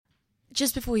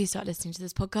Just before you start listening to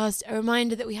this podcast, a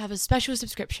reminder that we have a special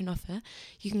subscription offer.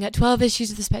 You can get 12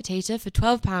 issues of The Spectator for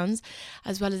 £12,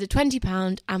 as well as a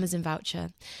 £20 Amazon voucher.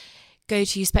 Go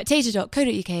to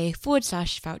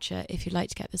spectator.co.uk/voucher if you'd like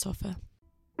to get this offer.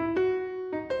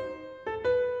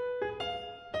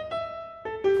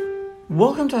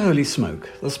 Welcome to Holy Smoke,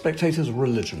 The Spectator's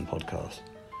religion podcast.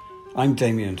 I'm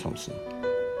Damian Thompson.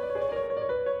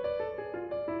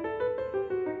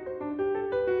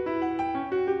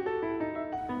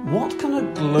 What can a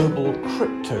global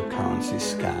cryptocurrency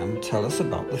scam tell us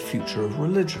about the future of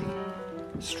religion?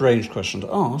 Strange question to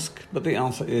ask, but the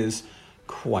answer is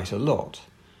quite a lot.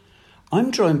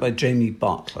 I'm joined by Jamie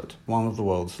Bartlett, one of the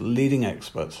world's leading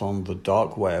experts on the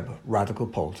dark web, radical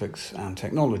politics and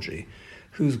technology,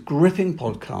 whose gripping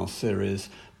podcast series,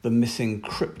 The Missing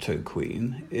Crypto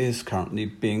Queen, is currently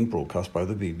being broadcast by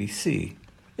the BBC.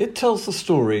 It tells the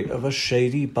story of a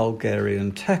shady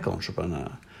Bulgarian tech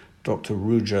entrepreneur, Dr.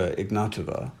 Ruja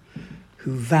Ignatova,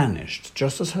 who vanished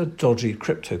just as her dodgy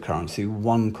cryptocurrency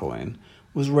OneCoin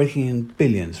was raking in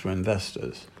billions from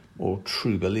investors, or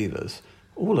true believers,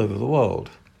 all over the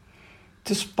world.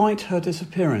 Despite her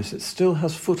disappearance, it still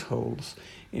has footholds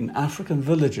in African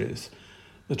villages,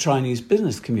 the Chinese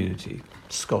business community,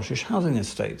 Scottish housing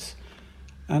estates,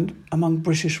 and among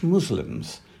British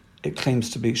Muslims, it claims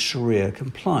to be Sharia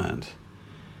compliant.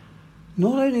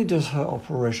 Not only does her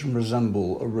operation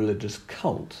resemble a religious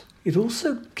cult, it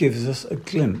also gives us a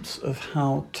glimpse of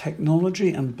how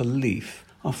technology and belief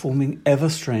are forming ever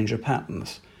stranger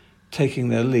patterns, taking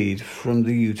their lead from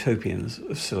the utopians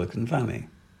of Silicon Valley.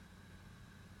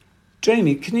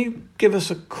 Jamie, can you give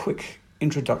us a quick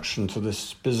introduction to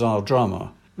this bizarre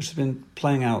drama, which has been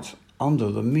playing out under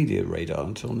the media radar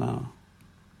until now?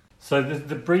 So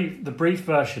the brief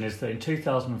version is that in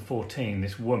 2014,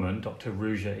 this woman, Dr.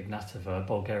 Ruja Ignatova, a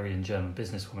Bulgarian-German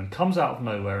businesswoman, comes out of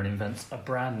nowhere and invents a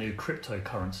brand new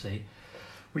cryptocurrency,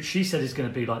 which she said is going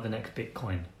to be like the next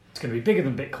Bitcoin. It's going to be bigger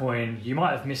than Bitcoin. You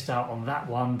might have missed out on that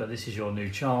one, but this is your new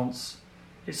chance.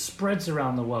 It spreads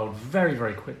around the world very,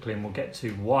 very quickly, and we'll get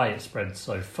to why it spread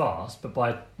so fast. But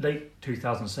by late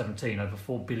 2017, over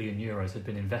 €4 billion had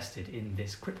been invested in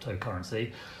this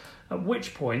cryptocurrency, at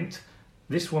which point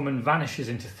this woman vanishes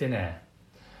into thin air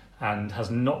and has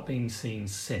not been seen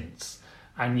since.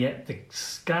 And yet the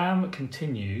scam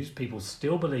continues. People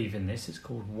still believe in this. It's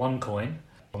called OneCoin.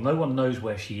 Well, no one knows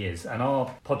where she is. And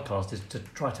our podcast is to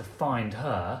try to find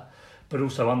her, but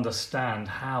also understand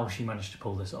how she managed to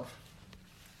pull this off.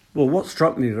 Well, what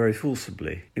struck me very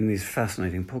forcibly in these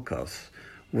fascinating podcasts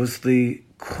was the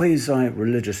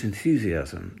quasi-religious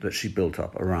enthusiasm that she built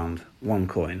up around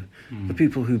OneCoin. The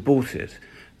people who bought it,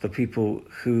 the people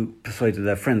who persuaded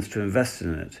their friends to invest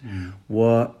in it,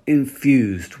 were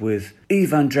infused with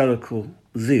evangelical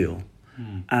zeal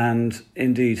and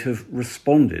indeed have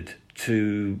responded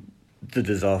to the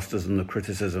disasters and the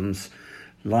criticisms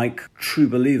like true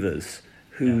believers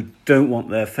who don't want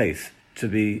their faith to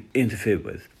be interfered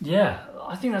with. Yeah,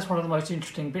 I think that's one of the most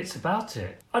interesting bits about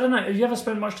it. I don't know, have you ever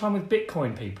spent much time with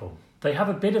Bitcoin people? They have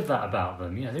a bit of that about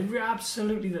them, they're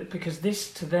absolutely, because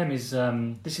this to them is,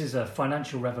 this is a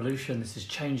financial revolution, this is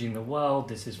changing the world,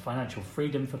 this is financial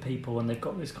freedom for people, and they've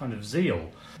got this kind of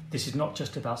zeal. This is not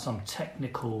just about some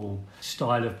technical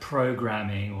style of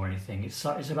programming or anything, it's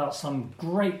about some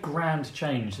great grand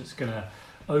change that's going to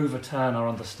overturn our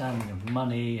understanding of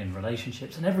money and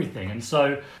relationships and everything. And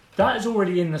so that is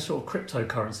already in the sort of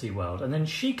cryptocurrency world. And then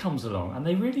she comes along and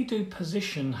they really do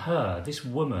position her, this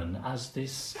woman, as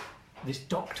this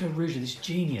Dr. Ruja, this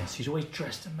genius. She's always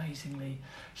dressed amazingly.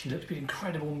 She looks with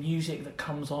incredible music that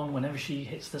comes on whenever she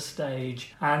hits the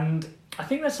stage. And I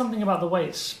think there's something about the way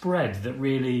it's spread that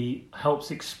really helps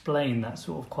explain that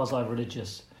sort of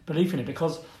quasi-religious belief in it,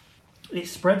 because it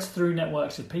spreads through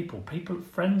networks of people.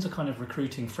 Friends are kind of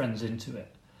recruiting friends into it.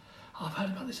 Oh, I've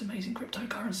heard about this amazing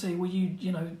cryptocurrency where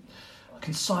I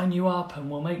can sign you up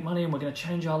and we'll make money and we're going to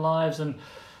change our lives. And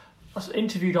I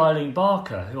interviewed Eileen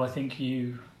Barker, who I think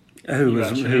who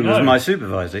was my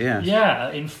supervisor, yeah. Yeah,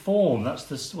 in Form. That's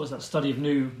that study of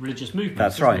new religious movements.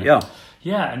 That's right, yeah.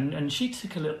 Yeah, and she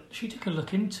took a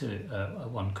look into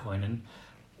OneCoin, and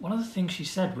one of the things she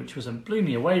said, which blew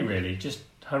me away really, just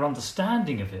her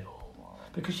understanding of it all.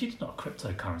 Because she's not a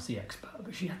cryptocurrency expert,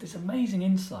 but she had this amazing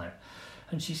insight.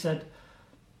 And she said,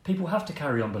 people have to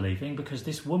carry on believing because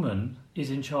this woman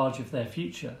is in charge of their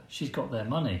future. She's got their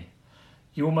money.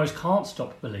 You almost can't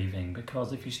stop believing,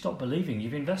 because if you stop believing,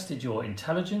 you've invested your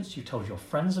intelligence, you've told your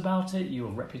friends about it, your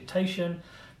reputation.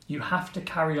 You have to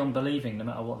carry on believing no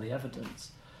matter what the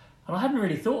evidence. And I hadn't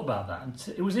really thought about that.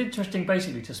 And it was interesting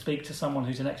basically to speak to someone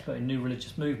who's an expert in new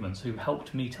religious movements who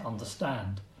helped me to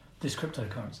understand this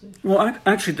cryptocurrency? Well,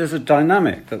 actually, there's a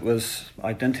dynamic that was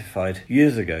identified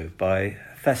years ago by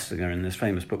Festinger in this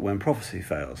famous book, When Prophecy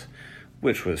Fails,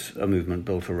 which was a movement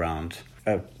built around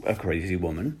a crazy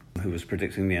woman who was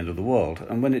predicting the end of the world.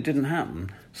 And when it didn't happen,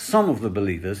 some of the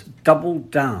believers doubled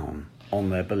down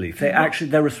on their belief.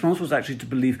 Their response was actually to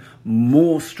believe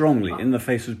more strongly in the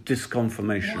face of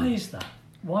disconfirmation.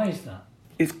 Why is that?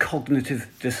 It's cognitive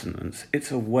dissonance.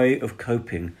 It's a way of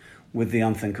coping with the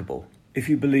unthinkable. If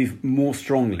you believe more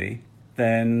strongly,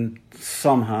 then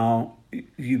somehow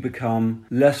you become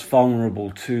less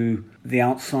vulnerable to the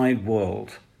outside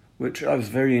world, which I was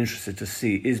very interested to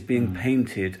see is being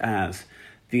painted as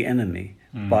the enemy.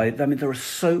 There are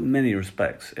so many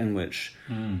respects in which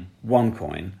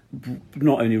OneCoin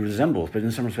not only resembles, but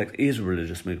in some respects is a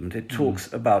religious movement. It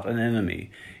talks about an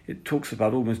enemy. It talks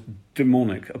about almost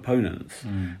demonic opponents.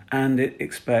 And it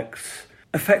expects,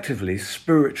 effectively,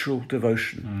 spiritual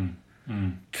devotion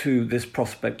to this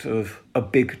prospect of a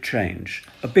big change.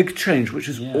 A big change which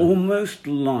is almost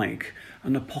like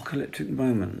an apocalyptic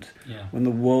moment when the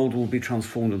world will be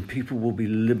transformed and people will be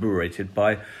liberated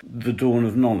by the dawn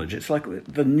of knowledge. It's like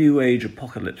the New Age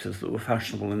apocalypses that were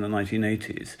fashionable in the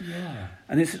 1980s. Yeah.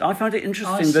 And I find it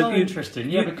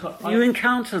interesting you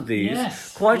encounter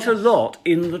these quite a lot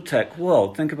in the tech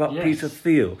world. Think about Peter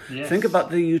Thiel. Yes. Think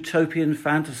about the utopian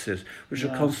fantasies which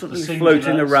are constantly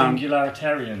floating around.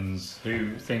 Singularitarians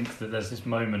who think that there's this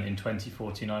moment in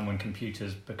 2049 when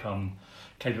computers become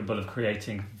capable of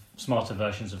creating smarter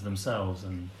versions of themselves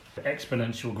and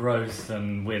exponential growth,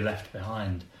 and we're left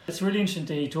behind. It's really interesting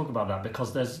to hear you talk about that,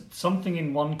 because there's something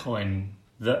in OneCoin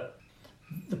that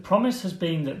the promise has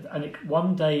been that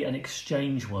one day an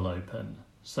exchange will open.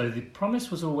 So the promise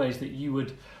was always that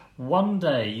one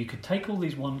day you could take all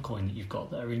these OneCoin that you've got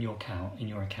that are in your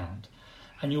account,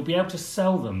 and you'll be able to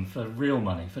sell them for real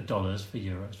money, for dollars, for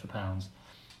euros, for pounds.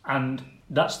 And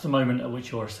that's the moment at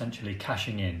which you're essentially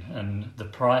cashing in, and the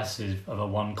price of a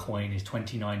OneCoin is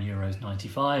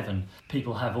 €29.95, and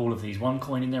people have all of these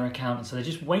OneCoin in their account, and so they're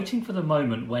just waiting for the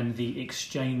moment when the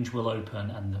exchange will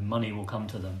open and the money will come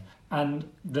to them. And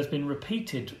there's been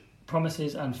repeated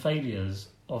promises and failures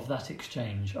of that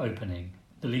exchange opening.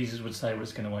 The leaders would say, well,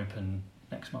 it's going to open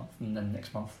next month, and then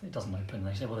next month it doesn't open. And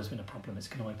they say, well, there's been a problem, it's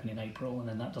going to open in April, and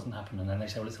then that doesn't happen, and then they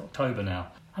say, well, it's October now.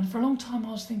 And for a long time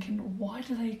I was thinking, why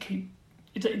do they keep...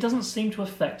 It doesn't seem to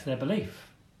affect their belief.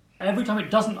 Every time it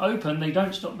doesn't open, they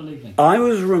don't stop believing. I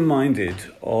was reminded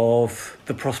of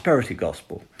the prosperity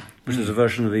gospel, which is a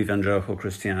version of evangelical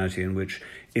Christianity in which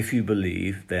if you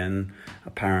believe, then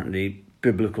apparently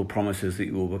biblical promises that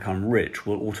you will become rich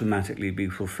will automatically be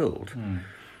fulfilled.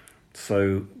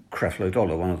 So Creflo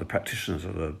Dollar, one of the practitioners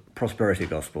of the prosperity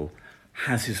gospel,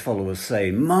 has his followers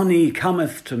say, money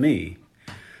cometh to me.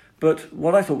 But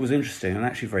what I thought was interesting and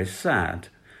actually very sad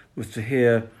was to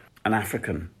hear an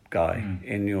African guy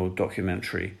in your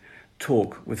documentary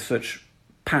talk with such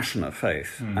passionate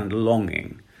faith and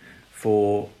longing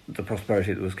for the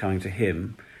prosperity that was coming to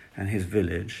him and his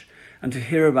village, and to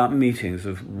hear about meetings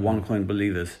of OneCoin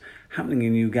believers happening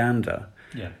in Uganda.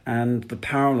 And the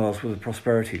parallels with the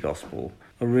prosperity gospel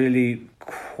are really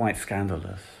quite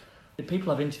scandalous. The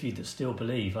people I've interviewed that still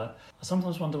believe, I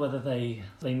sometimes wonder whether they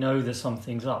know that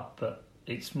something's up, but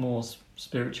it's more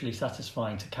spiritually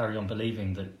satisfying to carry on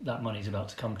believing that money's about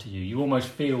to come to you. You almost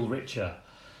feel richer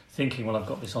thinking, well, I've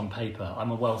got this on paper.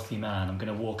 I'm a wealthy man. I'm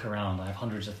going to walk around. I have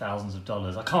hundreds of thousands of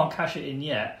dollars. I can't cash it in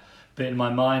yet, but in my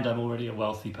mind, I'm already a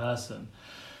wealthy person.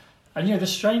 And, the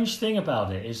strange thing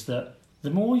about it is that the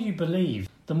more you believe,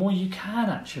 the more you can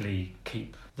actually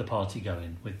keep the party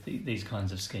going with these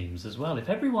kinds of schemes as well. If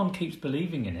everyone keeps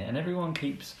believing in it and everyone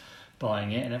keeps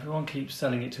buying it and everyone keeps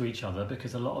selling it to each other,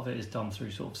 because a lot of it is done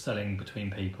through sort of selling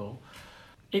between people,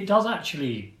 it does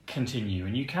actually continue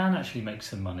and you can actually make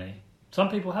some money. Some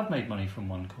people have made money from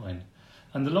OneCoin,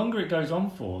 and the longer it goes on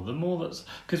for, the more that's...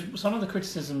 Because some of the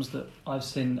criticisms that I've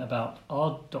seen about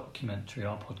our documentary,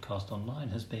 our podcast online,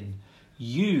 has been,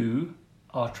 you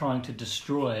are trying to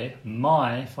destroy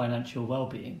my financial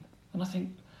well-being. And I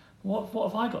think, what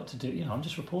have I got to do? I'm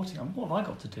just reporting. What have I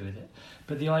got to do with it?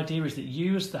 But the idea is that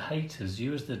you as the haters,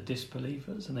 you as the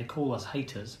disbelievers, and they call us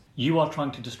haters, you are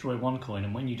trying to destroy OneCoin,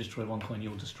 and when you destroy OneCoin,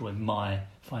 you'll destroy my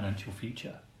financial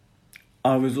future.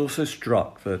 I was also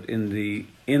struck that in the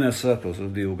inner circles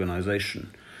of the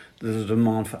organisation, there's a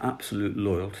demand for absolute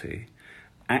loyalty.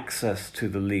 Access to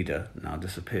the leader, now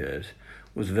disappeared,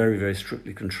 was very, very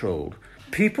strictly controlled.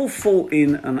 People fall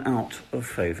in and out of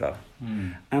favour.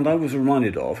 And I was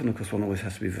reminded of, and of course one always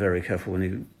has to be very careful when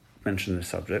you mention this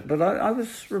subject, but I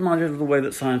was reminded of the way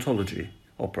that Scientology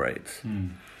operates.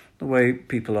 the way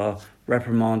people are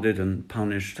reprimanded and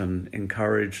punished and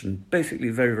encouraged and basically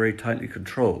very, very tightly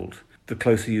controlled, the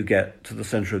closer you get to the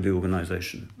centre of the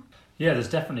organisation. Yeah, there's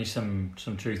definitely some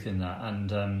truth in that.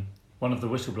 And one of the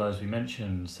whistleblowers we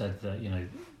mentioned said that,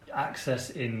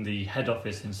 access in the head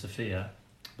office in Sofia,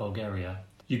 Bulgaria,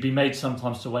 you'd be made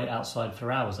sometimes to wait outside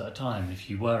for hours at a time if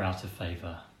you were out of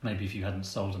favour. Maybe if you hadn't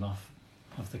sold enough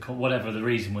of whatever the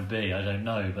reason would be, I don't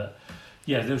know. But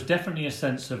yeah, there was definitely a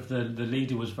sense of the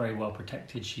leader was very well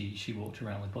protected. She walked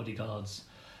around with bodyguards.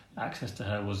 Access to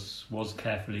her was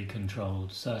carefully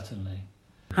controlled, certainly.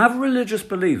 Have religious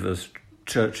believers,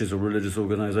 churches or religious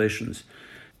organisations,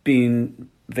 been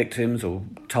victims or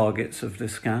targets of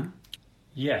this scam?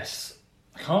 Yes.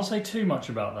 I can't say too much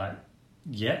about that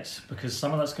yet because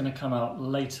some of that's going to come out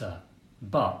later.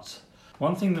 But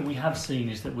one thing that we have seen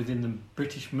is that within the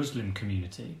British Muslim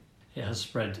community, it has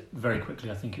spread very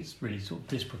quickly. I think it's really sort of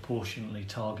disproportionately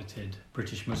targeted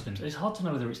British Muslims. It's hard to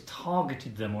know whether it's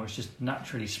targeted them or it's just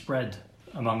naturally spread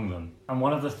among them. And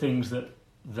one of the things that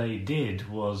they did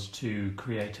was to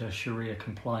create a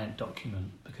Sharia-compliant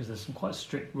document because there's some quite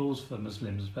strict rules for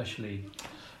Muslims, especially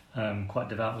quite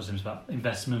devout Muslims, about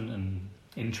investment and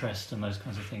interest and those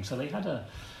kinds of things. So they had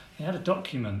a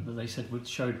document that they said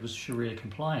showed was Sharia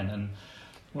compliant. And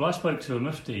well, I spoke to a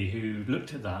mufti who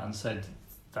looked at that and said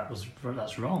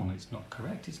that's wrong. It's not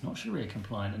correct. It's not Sharia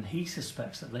compliant. And he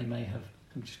suspects that they may have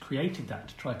just created that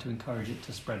to try to encourage it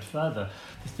to spread further.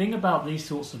 The thing about these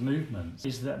sorts of movements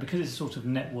is that because it's a sort of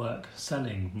network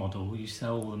selling model, you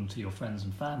sell them to your friends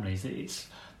and families. It's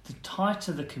the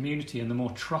tighter the community and the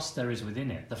more trust there is within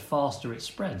it, the faster it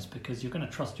spreads because you're going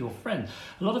to trust your friends.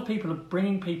 A lot of people are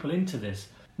bringing people into this,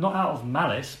 not out of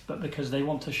malice, but because they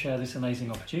want to share this amazing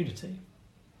opportunity.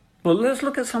 Well, let's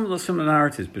look at some of the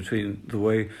similarities between the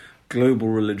way global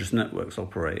religious networks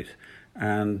operate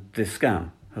and this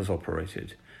scam has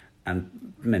operated,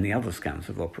 and many other scams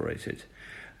have operated.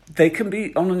 They can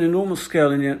be on an enormous scale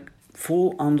and yet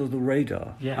fall under the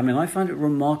radar. Yeah. I mean, I find it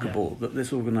remarkable that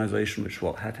this organisation, which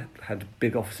had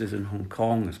big offices in Hong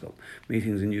Kong, has got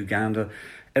meetings in Uganda,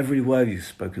 everywhere you've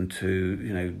spoken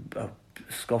to,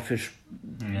 Scottish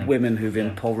women who've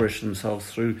impoverished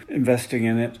themselves through investing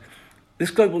in it.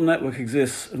 This global network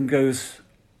exists and goes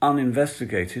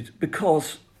uninvestigated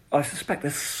because I suspect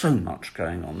there's so much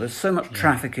going on. There's so much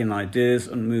traffic in ideas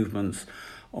and movements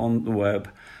on the web,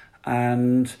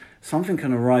 and something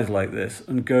can arise like this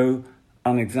and go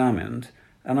unexamined.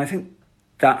 And I think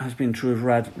that has been true of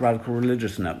radical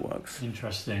religious networks.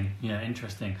 Interesting.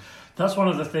 That's one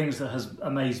of the things that has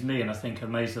amazed me, and I think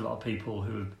amazed a lot of people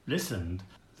who have listened.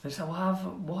 They say, well,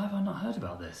 why have I not heard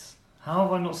about this? How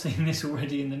have I not seen this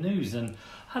already in the news? And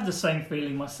I had the same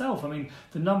feeling myself. I mean,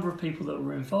 the number of people that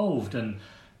were involved and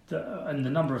the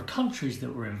number of countries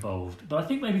that were involved. But I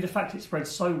think maybe the fact it spread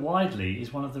so widely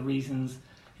is one of the reasons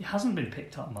it hasn't been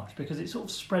picked up much, because it sort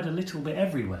of spread a little bit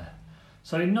everywhere.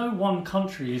 So in no one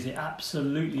country is it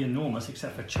absolutely enormous,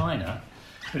 except for China,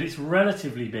 but it's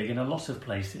relatively big in a lot of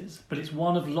places. But it's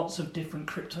one of lots of different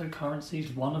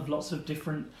cryptocurrencies, one of lots of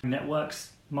different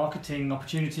networks, marketing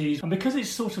opportunities. And because it's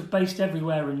sort of based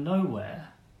everywhere and nowhere,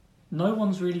 no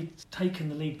one's really taken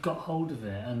the lead, got hold of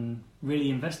it and really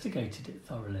investigated it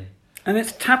thoroughly. And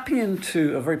it's tapping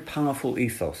into a very powerful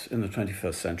ethos in the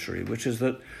 21st century, which is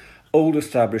that old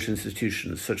established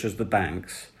institutions such as the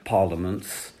banks,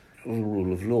 parliaments, the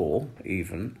rule of law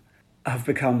even, have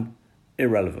become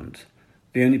irrelevant.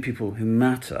 The only people who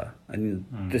matter, and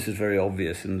this is very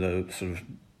obvious in the sort of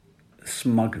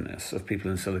smugness of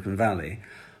people in Silicon Valley,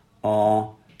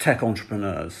 are tech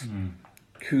entrepreneurs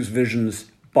whose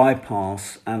visions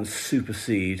bypass and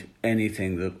supersede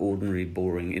anything that ordinary,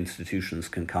 boring institutions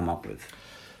can come up with.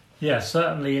 Yeah,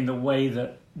 certainly in the way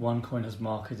that OneCoin has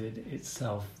marketed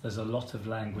itself, there's a lot of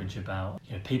language about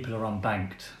people are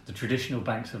unbanked. The traditional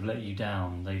banks have let you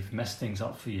down. They've messed things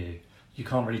up for you. You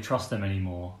can't really trust them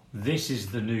anymore. This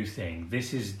is the new thing.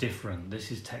 This is different.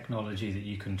 This is technology that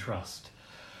you can trust.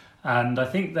 And I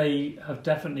think they have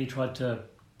definitely tried to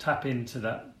tap into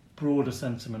that broader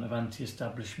sentiment of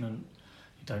anti-establishment.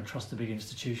 You don't trust the big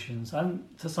institutions, and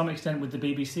to some extent with the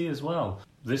BBC as well.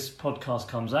 This podcast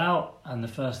comes out and the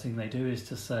first thing they do is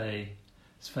to say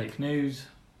it's fake news,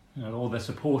 or their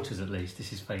supporters at least.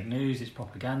 This is fake news, it's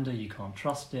propaganda, you can't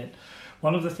trust it.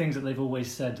 One of the things that they've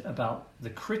always said about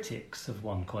the critics of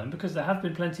OneCoin, because there have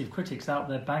been plenty of critics out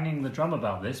there banging the drum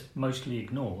about this, mostly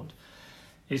ignored,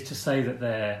 is to say that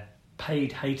they're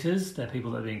paid haters, they're people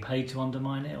that are being paid to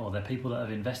undermine it, or they're people that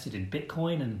have invested in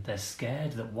Bitcoin and they're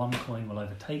scared that OneCoin will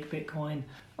overtake Bitcoin,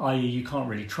 i.e. you can't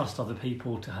really trust other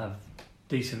people to have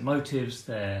decent motives,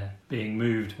 they're being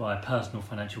moved by a personal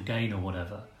financial gain or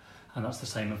whatever. And that's the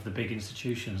same of the big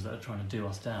institutions that are trying to do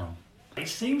us down. It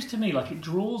seems to me like it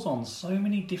draws on so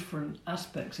many different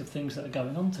aspects of things that are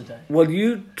going on today. Well,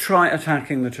 you try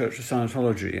attacking the Church of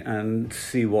Scientology and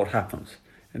see what happens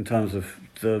in terms of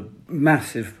the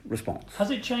massive response. Has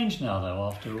it changed now, though,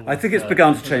 after all? I think it's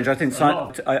begun to change. I think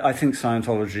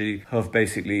Scientology have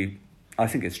basically... I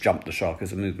think it's jumped the shark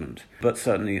as a movement. But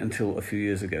certainly until a few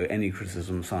years ago, any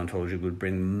criticism of Scientology would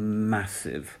bring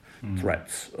massive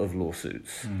threats of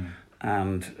lawsuits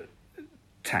and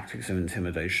tactics of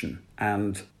intimidation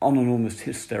and on an almost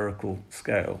hysterical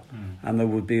scale. And there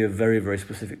would be a very, very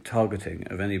specific targeting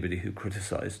of anybody who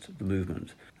criticised the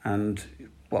movement. And,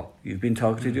 well, you've been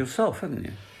targeted yourself, haven't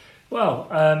you? Well,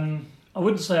 I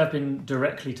wouldn't say I've been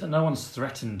directly... no one's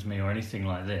threatened me or anything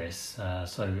like this,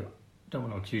 so... don't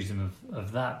want to accuse him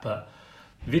of that, but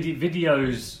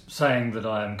videos saying that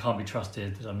I can't be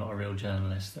trusted, that I'm not a real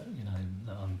journalist, that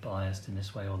that I'm biased in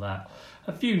this way or that.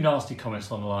 A few nasty comments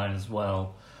online as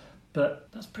well, but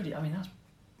that's pretty. I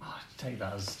take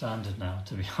that as standard now,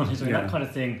 to be honest. That kind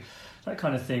of thing.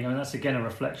 I mean, that's again a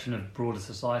reflection of broader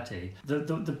society.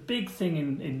 The big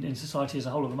thing in society as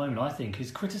a whole at the moment, I think,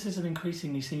 is criticism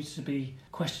increasingly seems to be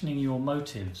questioning your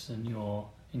motives and your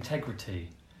integrity.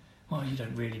 Well, you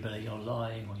don't really believe you're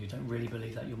lying, or you don't really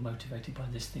believe that you're motivated by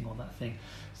this thing or that thing.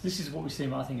 So this is what we see,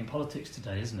 I think, in politics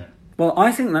today, isn't it? Well,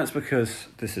 I think that's because,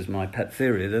 this is my pet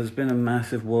theory, there's been a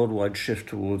massive worldwide shift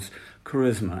towards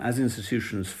charisma. As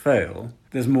institutions fail,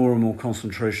 there's more and more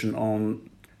concentration on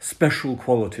special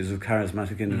qualities of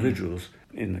charismatic individuals.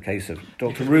 In the case of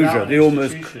Dr. Ruja,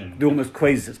 the almost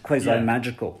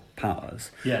quasi-magical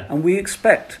powers. Yeah. And we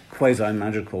expect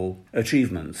quasi-magical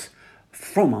achievements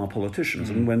from our politicians,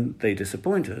 and when they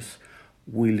disappoint us,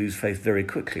 we lose faith very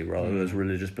quickly, rather as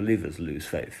religious believers lose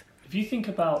faith. If you think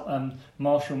about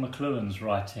Marshall McLuhan's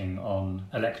writing on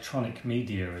electronic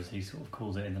media, as he sort of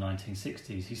calls it in the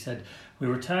 1960s, he said,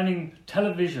 "We're returning.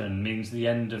 Television means the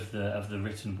end of the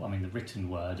written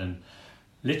word, and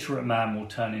literate man will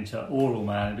turn into oral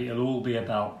man. It'll all be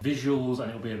about visuals, and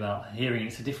it'll be about hearing.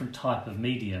 It's a different type of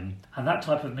medium, and that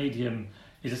type of medium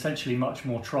is essentially much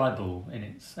more tribal in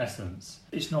its essence.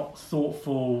 It's not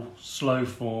thoughtful, slow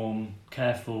form,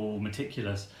 careful,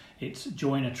 meticulous. It's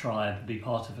join a tribe, be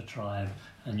part of a tribe,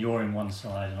 and you're in one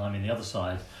side and I'm in the other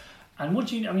side.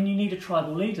 And you need a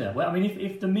tribal leader. Well,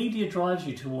 if the media drives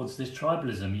you towards this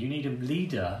tribalism, you need a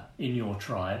leader in your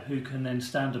tribe who can then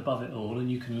stand above it all and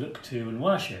you can look to and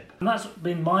worship. And that's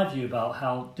been my view about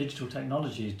how digital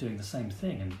technology is doing the same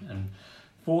thing and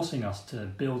forcing us to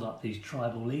build up these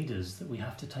tribal leaders that we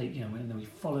have to take, and then we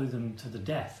follow them to the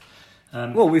death.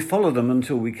 We follow them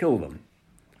until we kill them.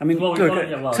 I mean,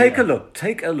 take a look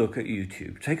at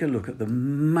YouTube. Take a look at the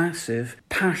massive,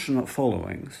 passionate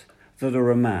followings that are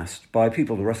amassed by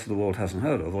people the rest of the world hasn't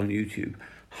heard of on YouTube.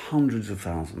 Hundreds of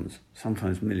thousands,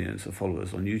 sometimes millions of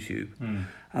followers on YouTube.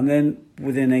 And then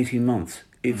within 18 months,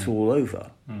 it's all over.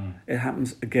 It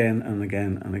happens again and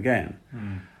again and again.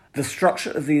 The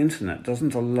structure of the internet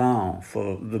doesn't allow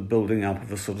for the building up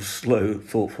of a sort of slow,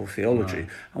 thoughtful theology. Right.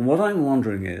 And what I'm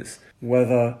wondering is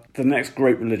whether the next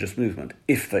great religious movement,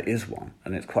 if there is one,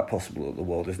 and it's quite possible that the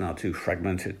world is now too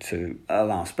fragmented to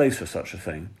allow space for such a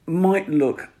thing, might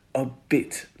look a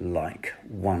bit like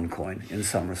OneCoin in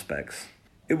some respects.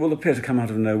 It will appear to come out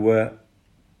of nowhere.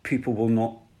 People will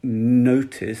not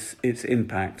notice its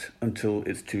impact until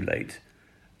it's too late,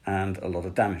 and a lot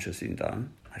of damage has been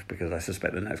done. Because I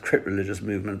suspect the next great religious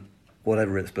movement,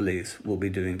 whatever its beliefs, will be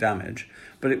doing damage.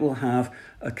 But it will have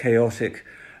a chaotic,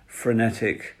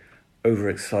 frenetic,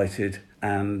 overexcited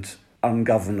and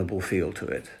ungovernable feel to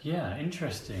it. Yeah,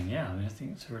 interesting. Yeah, I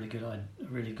think it's a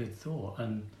really good thought.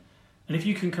 And if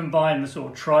you can combine the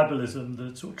sort of tribalism,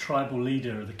 the sort of tribal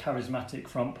leader, the charismatic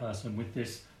front person with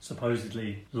this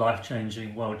supposedly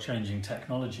life-changing, world-changing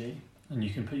technology, and you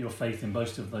can put your faith in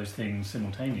both of those things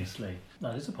simultaneously,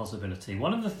 that is a possibility.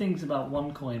 One of the things about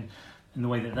OneCoin and the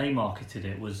way that they marketed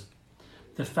it was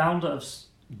the founder of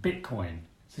Bitcoin,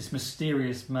 this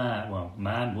mysterious man,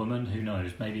 woman, who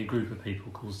knows, maybe a group of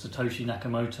people called Satoshi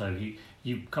Nakamoto.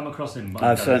 You come across him.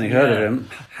 I've certainly heard of him.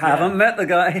 Haven't met the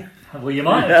guy. Well, you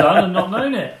might have done and not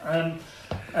known it.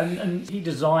 And he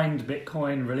designed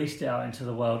Bitcoin, released it out into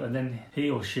the world, and then he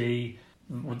or she,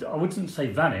 I wouldn't say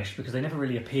vanished because they never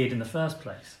really appeared in the first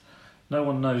place. No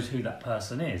one knows who that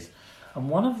person is. And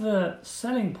one of the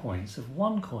selling points of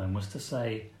OneCoin was to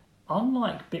say,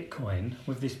 unlike Bitcoin,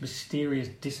 with this mysterious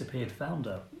disappeared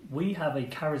founder, we have a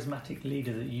charismatic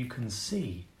leader that you can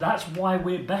see. That's why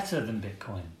we're better than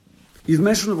Bitcoin. You've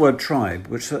mentioned the word tribe,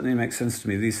 which certainly makes sense to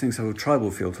me. These things have a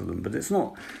tribal feel to them, but it's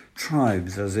not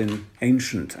tribes as in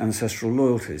ancient ancestral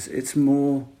loyalties. It's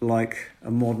more like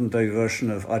a modern-day version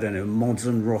of, I don't know, mods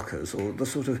and rockers, or the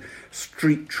sort of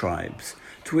street tribes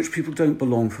to which people don't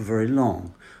belong for very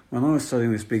long. When I was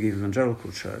studying this big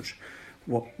evangelical church,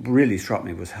 what really struck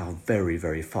me was how very,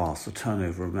 very fast the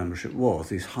turnover of membership was.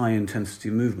 These high-intensity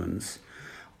movements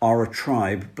are a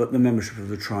tribe, but the membership of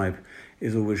the tribe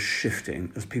is always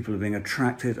shifting as people are being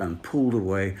attracted and pulled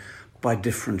away by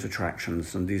different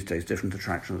attractions, and these days different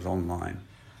attractions online.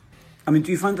 I mean,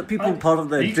 do you find that people, part of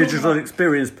their digital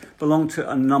experience, belong to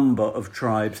a number of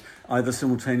tribes, either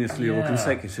simultaneously or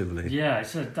consecutively? Yeah,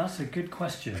 that's a good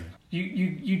question.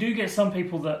 You do get some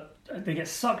people that they get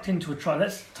sucked into a tribe.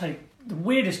 Let's take the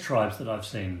weirdest tribes that I've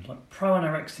seen, like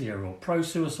pro-anorexia or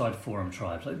pro-suicide forum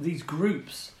tribes, like these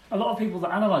groups. A lot of people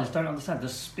that analyse don't understand the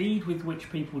speed with which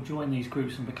people join these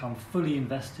groups and become fully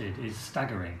invested is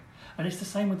staggering. And it's the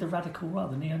same with the radical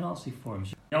right, the neo-Nazi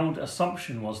forums. The old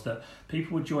assumption was that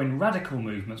people would join radical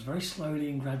movements very slowly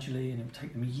and gradually, and it would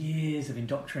take them years of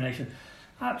indoctrination.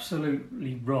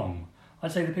 Absolutely wrong.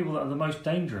 I'd say the people that are the most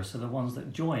dangerous are the ones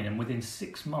that join, and within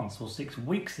 6 months or 6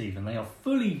 weeks even, they are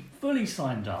fully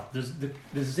signed up. There's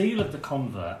the zeal of the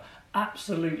convert,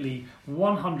 absolutely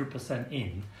 100%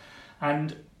 in.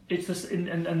 And it's this,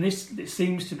 and this it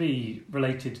seems to be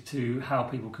related to how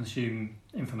people consume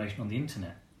information on the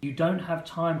internet. You don't have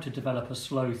time to develop a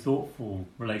slow, thoughtful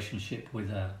relationship with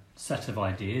a set of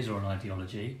ideas or an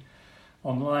ideology.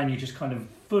 Online, you just kind of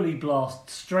fully blast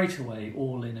straight away,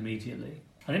 all in immediately.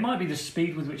 And it might be the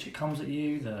speed with which it comes at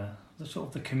you, the sort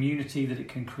of the community that it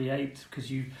can create,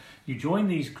 because you join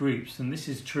these groups, and this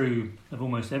is true of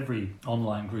almost every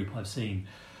online group I've seen.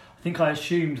 I think I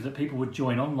assumed that people would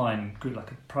join online group like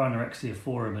a pro-anorexia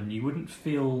forum, and you wouldn't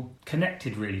feel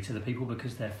connected really to the people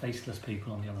because they're faceless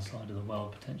people on the other side of the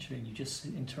world potentially, and you just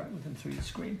interact with them through the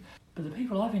screen. But the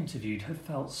people I've interviewed have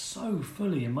felt so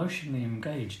fully emotionally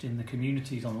engaged in the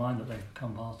communities online that they've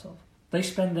become part of. They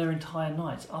spend their entire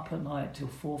nights up at night till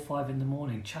 4 or 5 in the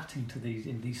morning chatting to these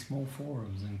in these small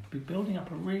forums and building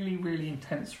up a really, really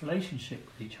intense relationship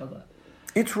with each other.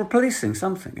 It's replacing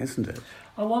something, isn't it?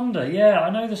 I wonder, yeah. I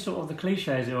know the sort of the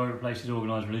cliches it replaces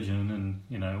organised religion and,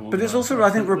 you know... But it's also, I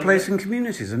think, replacing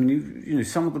communities. I mean, you know,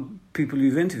 some of the people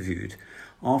you've interviewed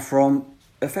are from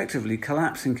effectively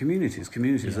collapsing communities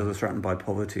that are threatened by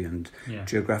poverty and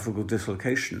geographical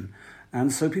dislocation.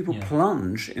 And so people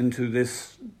plunge into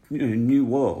this new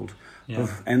world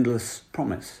of endless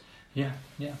promise. Yeah,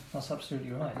 that's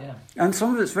absolutely right, yeah. And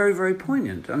some of it's very, very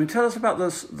poignant. I mean, tell us about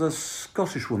the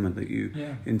Scottish woman that you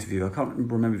interview. I can't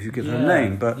remember if you give her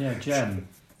name, but... Yeah, Jen.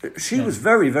 She was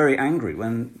very, very angry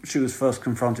when she was first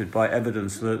confronted by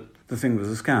evidence that the thing was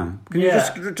a scam. Can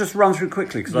you just run through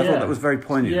quickly, because I thought that was very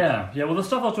poignant. Yeah, well, the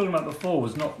stuff I was talking about before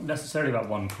was not necessarily about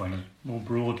OneCoin, more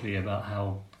broadly about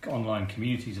how online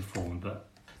communities are formed, but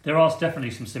there are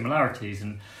definitely some similarities,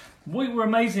 and what were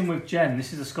amazing with Jen,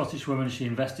 this is a Scottish woman, she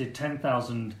invested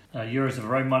 10,000 euros of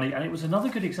her own money, and it was another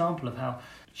good example of how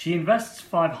she invests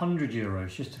 500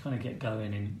 euros just to kind of get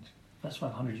going, and that's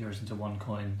 500 euros into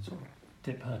OneCoin, sort of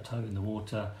dip her toe in the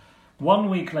water. 1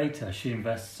 week later, she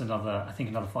invests another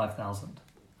 5,000.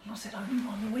 And I said, only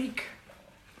 1 week?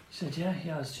 She said,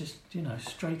 yeah, it's just,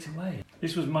 straight away.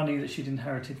 This was money that she'd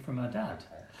inherited from her dad.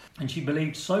 And she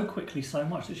believed so quickly, so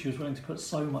much, that she was willing to put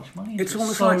so much money into it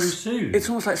so soon. It's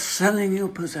almost like selling your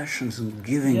possessions and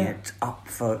giving it up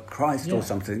for Christ or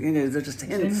something. They're just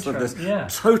hints of this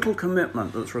total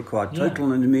commitment that's required,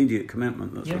 total and immediate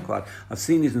commitment that's required. I've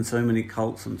seen it in so many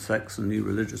cults and sects and new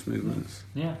religious movements.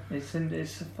 Yeah, it's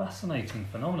a fascinating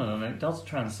phenomenon, and it does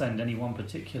transcend any one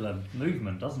particular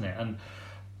movement, doesn't it? And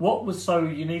what was so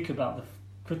unique about the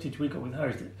footage we got with her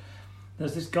is that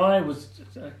there's this guy who was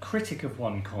a critic of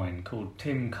OneCoin called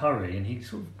Tim Curry, and he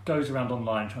sort of goes around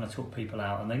online trying to talk people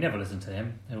out, and they never listen to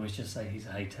him. They always just say he's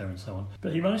a hater and so on.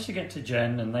 But he managed to get to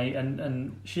Jen,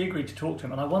 and she agreed to talk to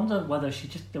him. And I wonder whether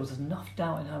there was enough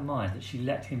doubt in her mind that she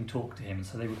let him talk to him, and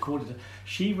so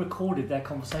she recorded their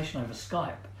conversation over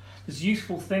Skype. This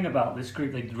useful thing about this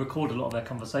group, they record a lot of their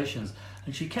conversations,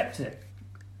 and she kept it.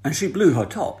 And she blew her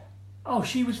top. Oh,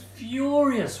 she was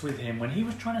furious with him when he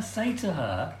was trying to say to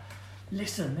her,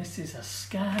 listen, this is a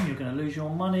scam, you're going to lose your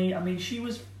money. I mean, she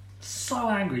was so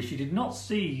angry. She did not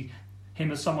see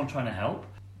him as someone trying to help.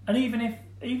 And even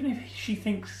if she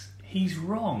thinks he's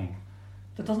wrong,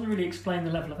 that doesn't really explain the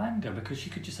level of anger, because she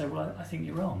could just say, well, I think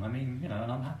you're wrong. I mean, and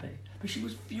I'm happy. But she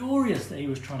was furious that he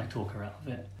was trying to talk her out of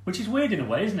it. Which is weird in a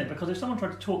way, isn't it? Because if someone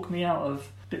tried to talk me out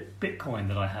of Bitcoin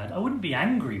that I had, I wouldn't be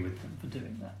angry with them for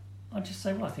doing that. I'd just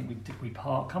say, well, I think we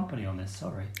part company on this,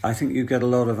 sorry. I think you get a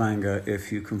lot of anger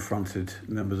if you confronted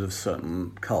members of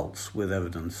certain cults with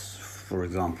evidence, for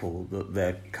example, that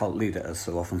their cult leader, as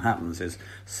so often happens, is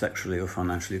sexually or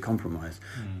financially compromised.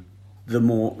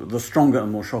 The stronger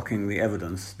and more shocking the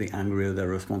evidence, the angrier their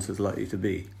response is likely to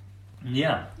be.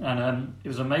 Yeah, and it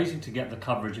was amazing to get the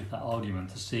coverage of that argument,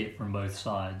 to see it from both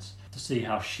sides, to see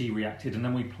how she reacted, and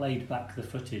then we played back the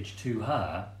footage to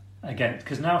her again,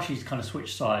 because now she's kind of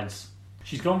switched sides.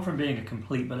 She's gone from being a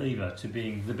complete believer to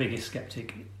being the biggest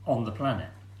skeptic on the planet,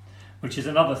 which is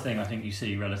another thing I think you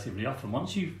see relatively often.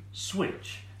 Once you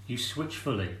switch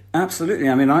fully. Absolutely.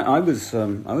 I mean, I was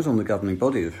on the governing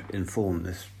body of Inform,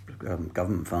 this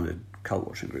government-funded cult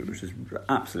watching group, which is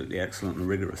absolutely excellent and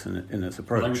rigorous in its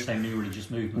approach. Well, they would say new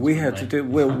religious movements. We had to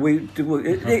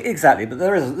do exactly, but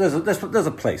there's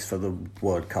a place for the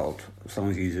word cult.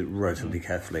 Someone use it relatively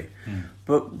carefully.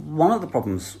 But one of the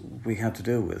problems we had to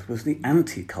deal with was the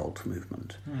anti-cult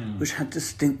movement, which had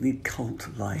distinctly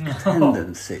cult-like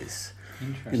tendencies.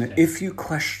 If you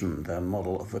questioned their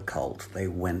model of the cult, they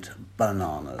went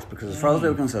bananas, because as far as they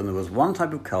were concerned, there was one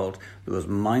type of cult, there was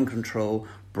mind control,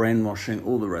 brainwashing,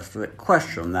 all the rest of it.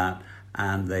 Question that,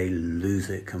 and they lose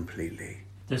it completely.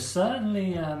 There's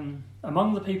certainly,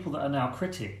 among the people that are now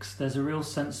critics, there's a real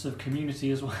sense of community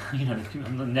as well.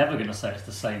 I'm never going to say it's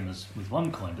the same as with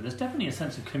OneCoin, but there's definitely a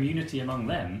sense of community among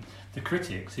them, the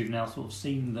critics, who've now sort of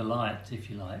seen the light, if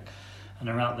you like, and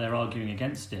are out there arguing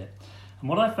against it. And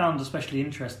what I found especially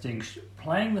interesting,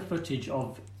 playing the footage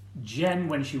of Jen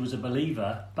when she was a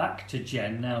believer, back to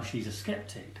Jen, now she's a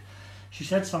skeptic, she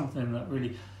said something that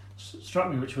really struck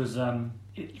me, which was,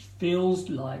 it feels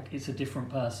like it's a different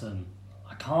person.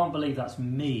 I can't believe that's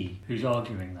me who's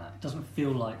arguing that. It doesn't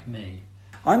feel like me.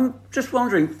 I'm just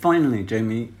wondering, finally,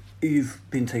 Jamie, you've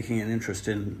been taking an interest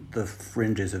in the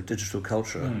fringes of digital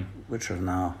culture, which are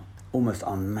now almost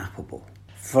unmappable.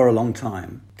 For a long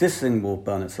time, this thing will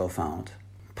burn itself out,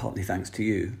 partly thanks to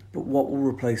you. But what will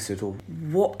replace it, or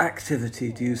what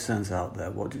activity do you sense out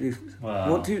there? What do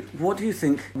you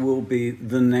think will be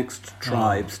the next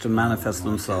tribes to manifest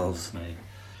themselves?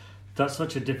 That's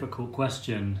such a difficult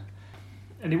question,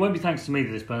 and it won't be thanks to me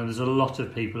this, but there's a lot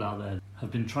of people out there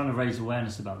have been trying to raise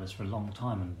awareness about this for a long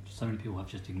time, and so many people have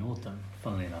just ignored them.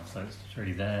 Funnily enough, so it's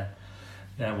really their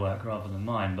work rather than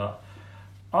mine, but.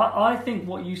 I think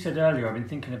what you said earlier, I've been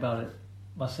thinking about it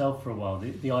myself for a while,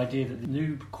 the idea that the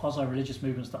new quasi-religious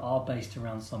movements that are based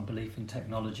around some belief in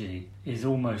technology is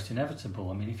almost inevitable.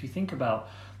 I mean, if you think about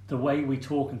the way we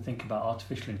talk and think about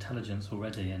artificial intelligence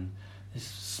already and this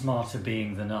smarter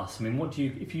being than us, I mean,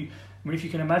 if you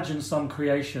can imagine some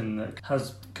creation that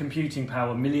has computing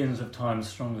power millions of times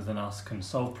stronger than us, can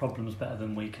solve problems better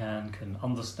than we can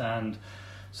understand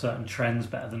certain trends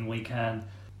better than we can,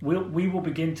 we will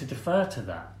begin to defer to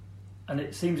that. And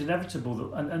it seems inevitable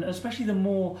that, and especially the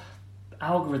more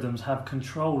algorithms have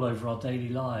control over our daily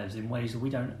lives in ways that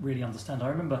we don't really understand. I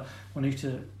remember when I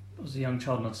was a young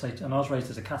child, and I was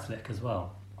raised as a Catholic as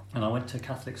well, and I went to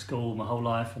Catholic school my whole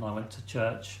life, and I went to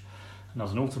church, and I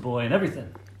was an altar boy and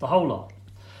everything, the whole lot.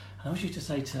 And I always used to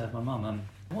say to my mum,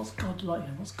 what's God like?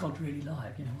 What's God really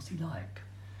like? What's he like?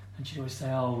 And she'd always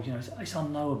say, it's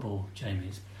unknowable, Jamie.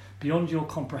 It's beyond your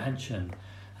comprehension.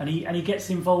 And he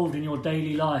gets involved in your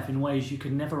daily life in ways you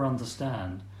could never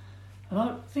understand. And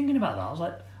I thinking about that, I was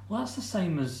like, well, that's the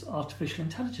same as artificial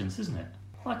intelligence, isn't it?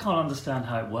 I can't understand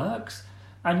how it works.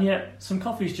 And yet some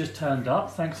coffee's just turned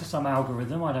up thanks to some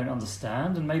algorithm I don't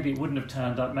understand, and maybe it wouldn't have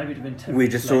turned up, maybe it'd have been 10 We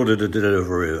just ordered a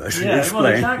Deliveroo, I should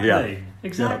explain. Well,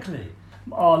 exactly. Yeah.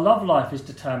 Our love life is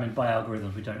determined by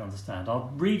algorithms we don't understand. Our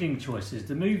reading choices,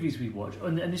 the movies we watch,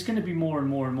 and it's going to be more and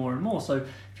more and more and more. So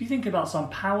if you think about some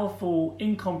powerful,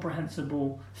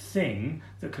 incomprehensible thing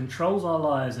that controls our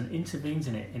lives and intervenes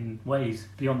in it in ways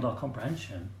beyond our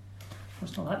comprehension,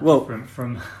 it's not that different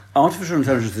from... Artificial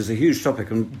intelligence is a huge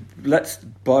topic, and let's,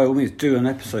 by all means, do an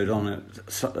episode on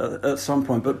it at some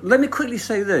point. But let me quickly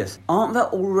say this. Aren't there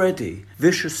already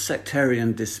vicious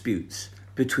sectarian disputes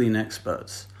between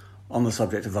experts on the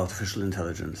subject of artificial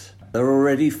intelligence? They're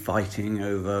already fighting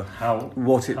over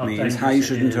what it means, how you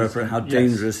should interpret it, how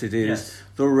dangerous it is. Yes.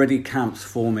 There are already camps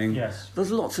forming. Yes.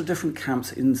 There's lots of different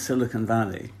camps in Silicon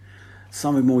Valley.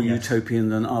 Some are more utopian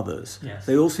than others. Yes.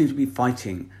 They all seem to be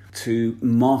fighting to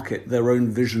market their own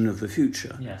vision of the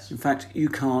future. Yes. In fact, you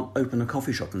can't open a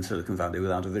coffee shop in Silicon Valley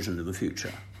without a vision of the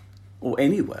future. Or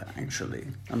anywhere, actually.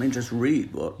 I mean, just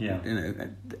read what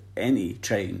any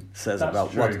chain says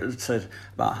about what it says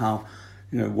about how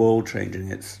world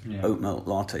changing its oat milk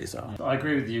lattes are. I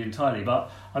agree with you entirely, but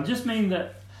I just mean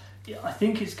that I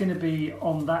think it's going to be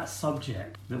on that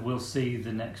subject that we'll see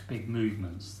the next big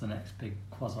movements, the next big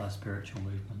quasi-spiritual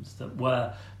movements that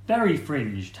were very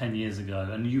fringe 10 years ago.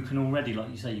 And you can already, like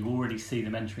you say, you already see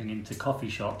them entering into coffee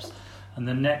shops. And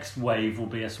the next wave will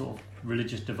be a sort of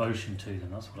religious devotion to them.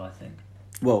 That's what I think.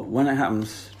 Well, when it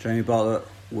happens, Jamie Bartlett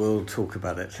will talk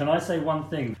about it. Can I say one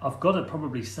thing? I've got to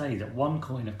probably say that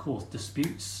OneCoin, of course,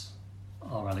 disputes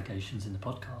our allegations in the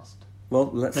podcast. Well,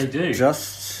 let's They do.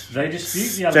 just They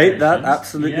dispute the allegations. state that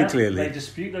absolutely Yeah, clearly. They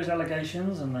dispute those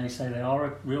allegations and they say they are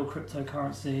a real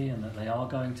cryptocurrency and that they are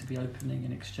going to be opening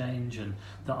an exchange and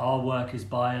that our work is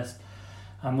biased.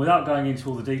 And without going into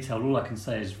all the detail, all I can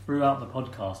say is throughout the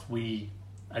podcast we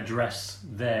address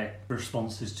their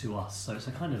responses to us. So it's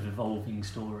a kind of evolving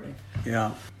story.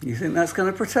 Yeah. You think that's going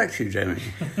to protect you, Jamie?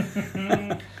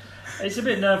 It's a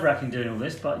bit nerve-wracking doing all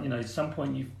this, but at some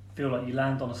point you feel like you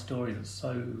land on a story that's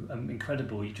so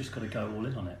incredible, you just got to go all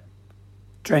in on it.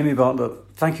 Jamie Bartlett,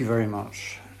 thank you very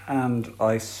much. And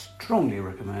I strongly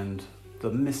recommend The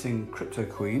Missing Crypto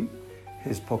Queen,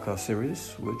 his podcast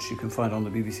series, which you can find on the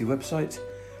BBC website.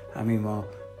 And meanwhile,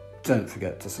 don't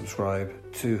forget to subscribe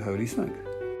to Holy Smoke.